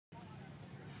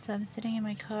So I'm sitting in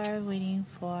my car waiting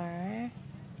for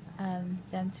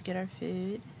them to get our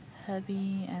food.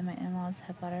 Hubby and my in-laws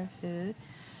have bought our food,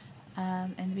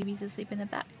 and the baby's asleep in the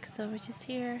back. So we're just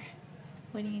here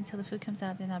waiting until the food comes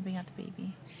out, then I'll bring out the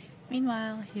baby.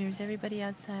 Meanwhile, here's everybody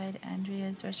outside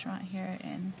Andria's restaurant here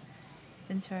in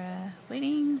Ventura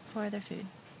waiting for their food.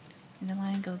 And the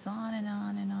line goes on and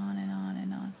on and on and on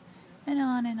and on and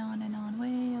on and on and on,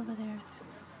 way over there.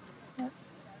 Yep.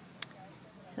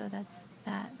 So that's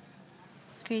that.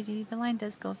 It's crazy. The line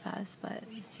does go fast, but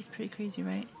it's just pretty crazy,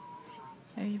 right?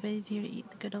 Everybody's here to eat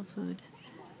the good old food.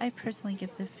 I personally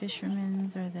get the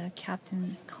fisherman's or the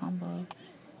captain's combo,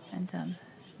 and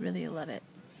really love it.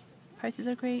 Prices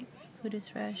are great, food is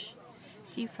fresh,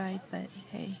 deep fried, but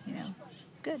hey,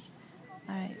 it's good.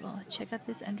 Alright, well, check out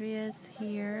this Andria's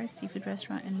here, seafood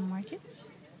restaurant and market.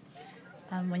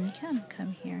 When you can,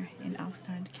 come here in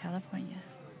Oxnard, California.